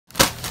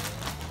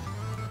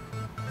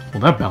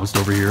Well, that bounced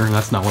over here, and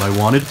that's not what I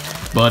wanted.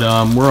 But,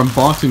 we're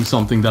unboxing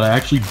something that I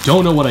actually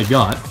don't know what I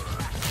got.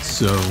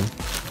 So,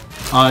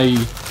 I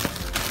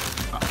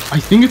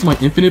think it's my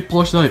Infinite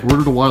plush that I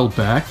ordered a while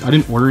back. I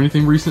didn't order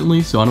anything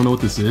recently, so I don't know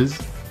what this is.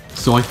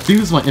 So I think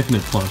this is my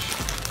Infinite plush.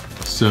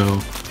 So,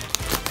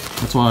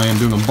 that's why I'm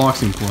doing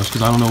unboxing plush,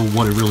 because I don't know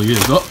what it really is.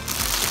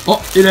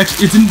 It's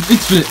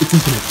infinite, it's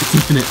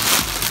infinite.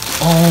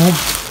 Oh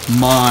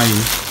my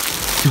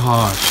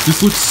gosh,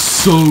 this looks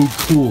so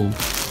cool.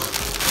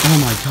 Oh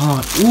my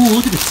god. Ooh,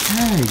 look at the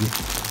tag.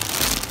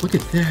 Look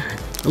at that.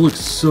 That looks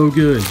so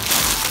good.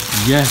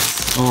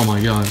 Yes. Oh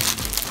my god.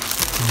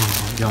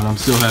 Oh my god, I'm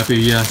so happy,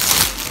 yes.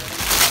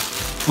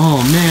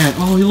 Oh man,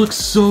 oh he looks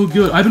so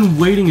good. I've been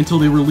waiting until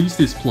they release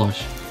this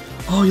plush.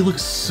 Oh, he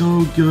looks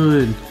so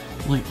good.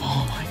 Like,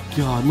 oh my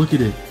god, look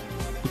at it.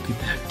 Look at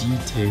that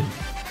detail.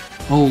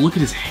 Oh, look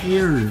at his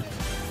hair.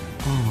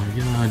 Oh my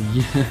god,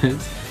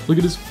 yes. Look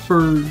at his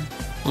fur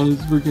on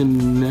his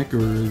freaking neck or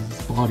his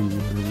body or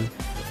whatever.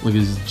 Look at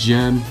his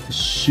gem, his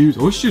shoes.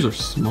 Oh, his shoes are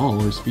small,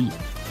 or his feet.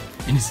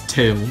 And his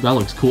tail, that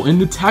looks cool. And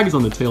the tag is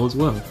on the tail as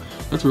well.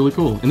 That's really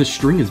cool. And the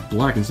string is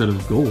black instead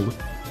of gold,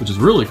 which is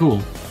really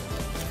cool.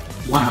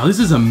 Wow, this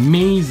is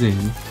amazing.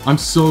 I'm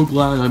so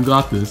glad I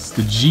got this.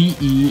 The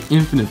GE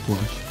Infinite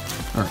plush.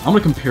 Alright, I'm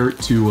gonna compare it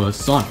to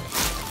Sonic.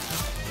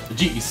 The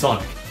GE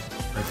Sonic.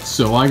 Right,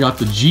 so I got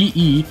the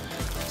GE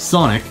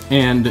Sonic,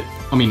 and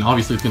I mean,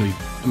 obviously it's gonna be.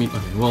 I mean,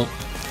 okay, well,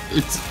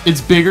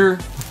 it's bigger,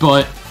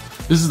 but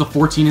this is the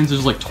 14 inch.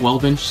 There's like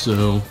 12 inch,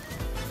 so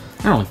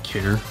I don't really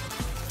care.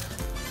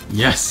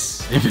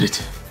 Yes,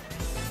 Infinite.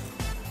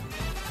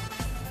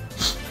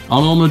 I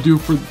don't know what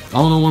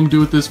I'm gonna do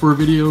with this for a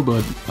video,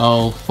 but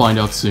I'll find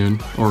out soon,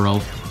 or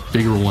I'll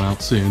figure one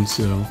out soon.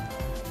 So,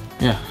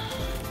 yeah.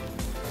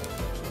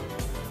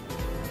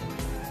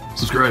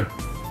 Subscribe.